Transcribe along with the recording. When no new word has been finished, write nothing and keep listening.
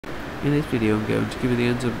In this video, I'm going to give you the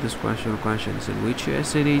answer of this question or questions. In which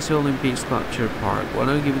city is Olympic Sculpture Park? When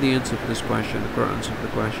I give you the answer of this question, the correct answer of the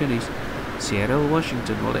question is Seattle,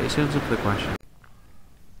 Washington. What is the answer of the question?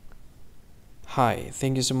 Hi,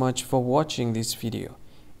 thank you so much for watching this video.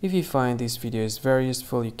 If you find this video is very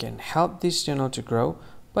useful, you can help this channel to grow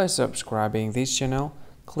by subscribing this channel.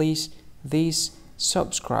 Click this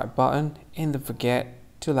subscribe button and don't forget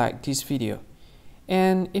to like this video.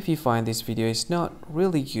 And if you find this video is not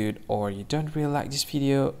really good, or you don't really like this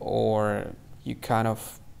video, or you kind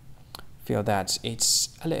of feel that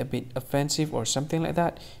it's a little bit offensive or something like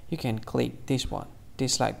that, you can click this one,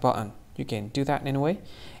 dislike button. You can do that anyway.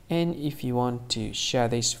 And if you want to share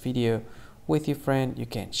this video with your friend, you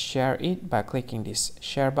can share it by clicking this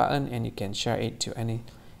share button, and you can share it to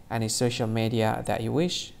any social media that you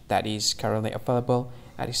wish that is currently available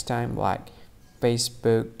at this time, like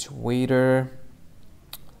Facebook, Twitter,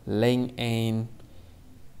 LinkedIn,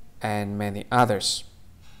 and many others.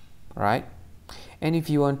 Right? And if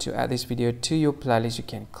you want to add this video to your playlist, you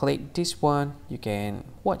can click this one. You can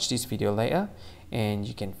watch this video later, and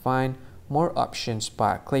you can find more options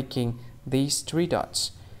by clicking these three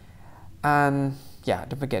dots. And yeah,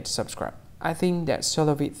 don't forget to subscribe. I think that's all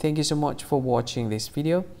of it. Thank you so much for watching this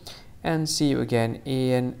video, and see you again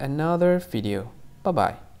in another video. Bye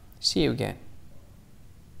bye. See you again.